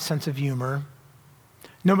talked about his sense of humor.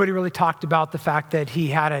 Nobody really talked about the fact that he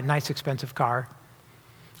had a nice expensive car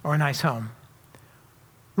or a nice home.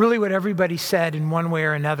 Really what everybody said in one way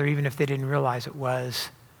or another, even if they didn't realize it, was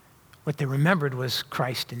what they remembered was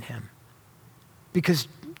Christ in him. Because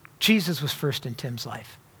Jesus was first in Tim's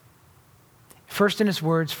life. First in his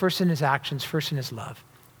words, first in his actions, first in his love.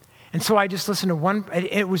 And so I just listened to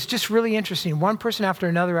it was just really interesting. One person after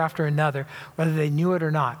another, whether they knew it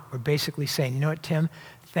or not, were basically saying, you know what, Tim,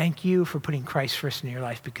 thank you for putting Christ first in your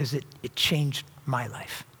life because it changed my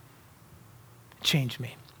life. It changed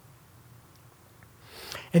me.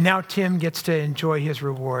 And now Tim gets to enjoy his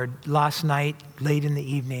reward. Last night, late in the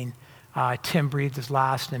evening, Tim breathed his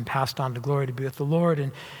last and passed on to glory to be with the Lord.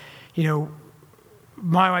 And,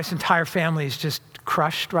 my wife's entire family is just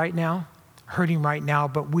crushed right now, hurting right now,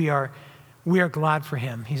 but we are we are glad for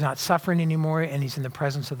him. He's not suffering anymore, and he's in the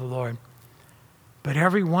presence of the Lord. But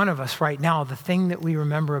every one of us right now, the thing that we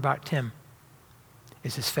remember about Tim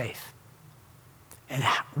is his faith and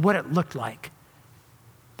what it looked like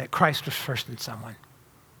that Christ was first in someone.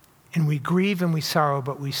 And we grieve and we sorrow,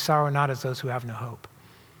 but we sorrow not as those who have no hope.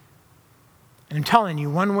 And I'm telling you,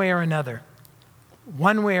 one way or another,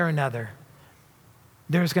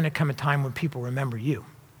 there's going to come a time when people remember you,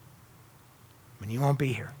 when you won't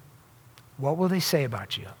be here. What will they say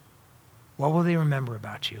about you? What will they remember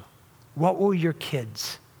about you? What will your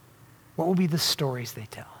kids, what will be the stories they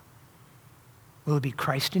tell? Will it be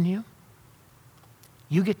Christ in you?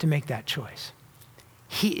 You get to make that choice.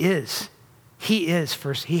 He is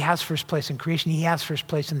first. He has first place in creation. He has first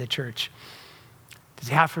place in the church. Does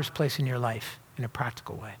he have first place in your life in a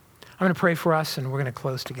practical way? I'm going to pray for us, and we're going to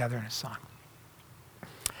close together in a song.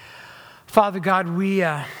 Father God, we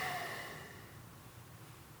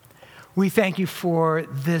thank you for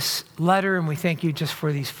this letter, and we thank you just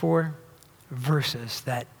for these 4 verses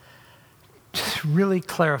that just really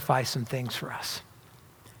clarify some things for us.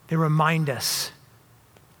 They remind us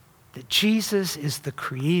that Jesus is the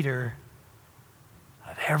creator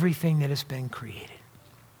of everything that has been created.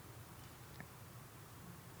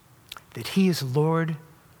 That he is Lord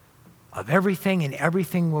of everything, and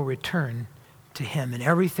everything will return to him, and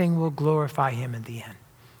everything will glorify him in the end.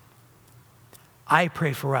 I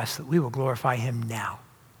pray for us that we will glorify him now.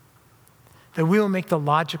 That we will make the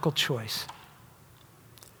logical choice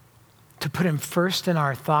to put him first in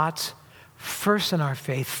our thoughts, first in our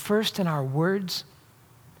faith, first in our words,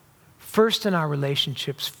 first in our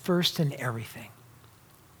relationships, first in everything.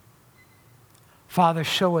 Father,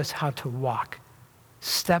 show us how to walk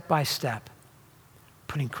step by step,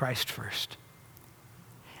 putting Christ first.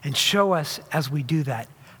 And show us as we do that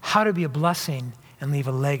how to be a blessing and leave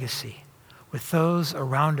a legacy with those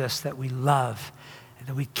around us that we love and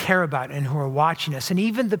that we care about and who are watching us. And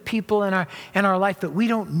even the people in our life that we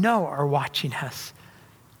don't know are watching us,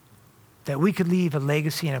 that we could leave a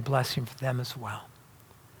legacy and a blessing for them as well.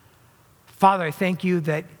 Father, I thank you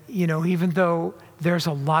that, even though there's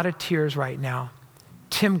a lot of tears right now,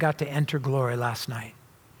 Tim got to enter glory last night.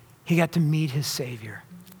 He got to meet his Savior.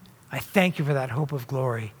 I thank you for that hope of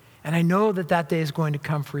glory. And I know that that day is going to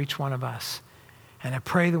come for each one of us. And I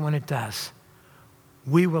pray that when it does,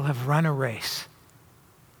 we will have run a race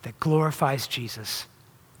that glorifies Jesus.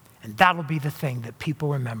 And that'll be the thing that people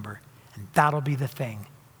remember. And that'll be the thing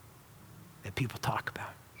that people talk about.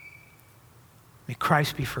 May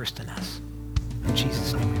Christ be first in us. In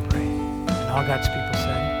Jesus' name we pray. And all God's people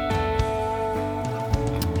said,